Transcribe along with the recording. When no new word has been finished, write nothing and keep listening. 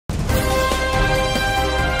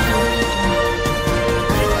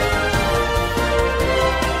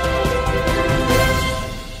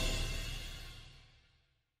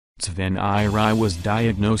Tsvangirai was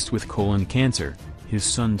diagnosed with colon cancer. His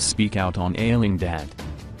sons speak out on ailing dad.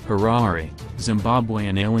 Harare,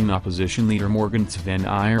 Zimbabwean ailing opposition leader Morgan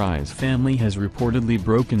Tsvangirai's family has reportedly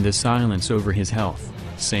broken the silence over his health,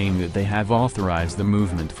 saying that they have authorized the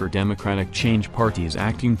Movement for Democratic Change Party's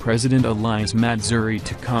acting president Elias Madzuri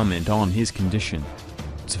to comment on his condition.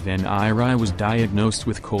 Tsvangirai was diagnosed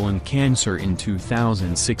with colon cancer in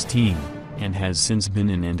 2016, and has since been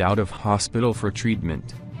in and out of hospital for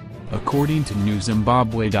treatment. According to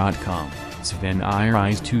NewZimbabwe.com,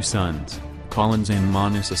 Tsvangirai's two sons, Collins and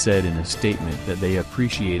Manasa, said in a statement that they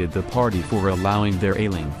appreciated the party for allowing their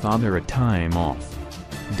ailing father a time off.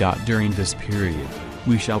 During this period,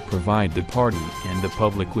 we shall provide the party and the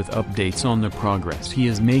public with updates on the progress he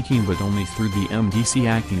is making, but only through the MDC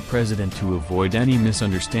acting president, to avoid any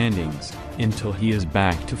misunderstandings, until he is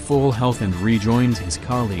back to full health and rejoins his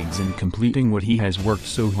colleagues in completing what he has worked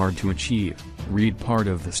so hard to achieve. Read part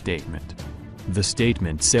of the statement. The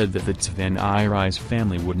statement said that the Tsvangirai's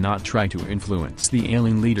family would not try to influence the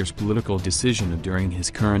ailing leader's political decision during his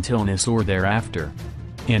current illness or thereafter.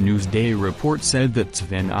 A Newsday report said that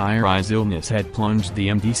Tsvangirai's illness had plunged the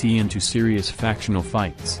MDC into serious factional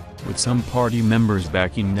fights, with some party members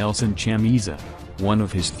backing Nelson Chamisa, one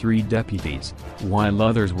of his three deputies, while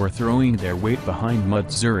others were throwing their weight behind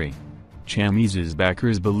Madzuri. Chamisa's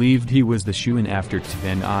backers believed he was the shoo-in after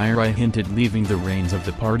Tsvangirai hinted leaving the reins of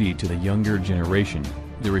the party to the younger generation,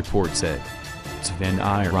 the report said.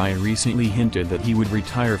 Tsvangirai recently hinted that he would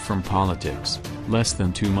retire from politics, less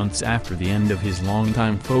than 2 months after the end of his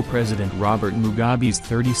longtime foe President Robert Mugabe's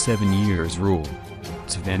 37 years rule.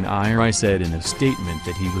 Tsvangirai said in a statement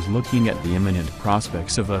that he was looking at the imminent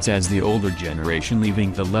prospects of us as the older generation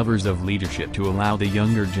leaving the levers of leadership to allow the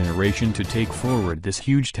younger generation to take forward this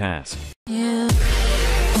huge task.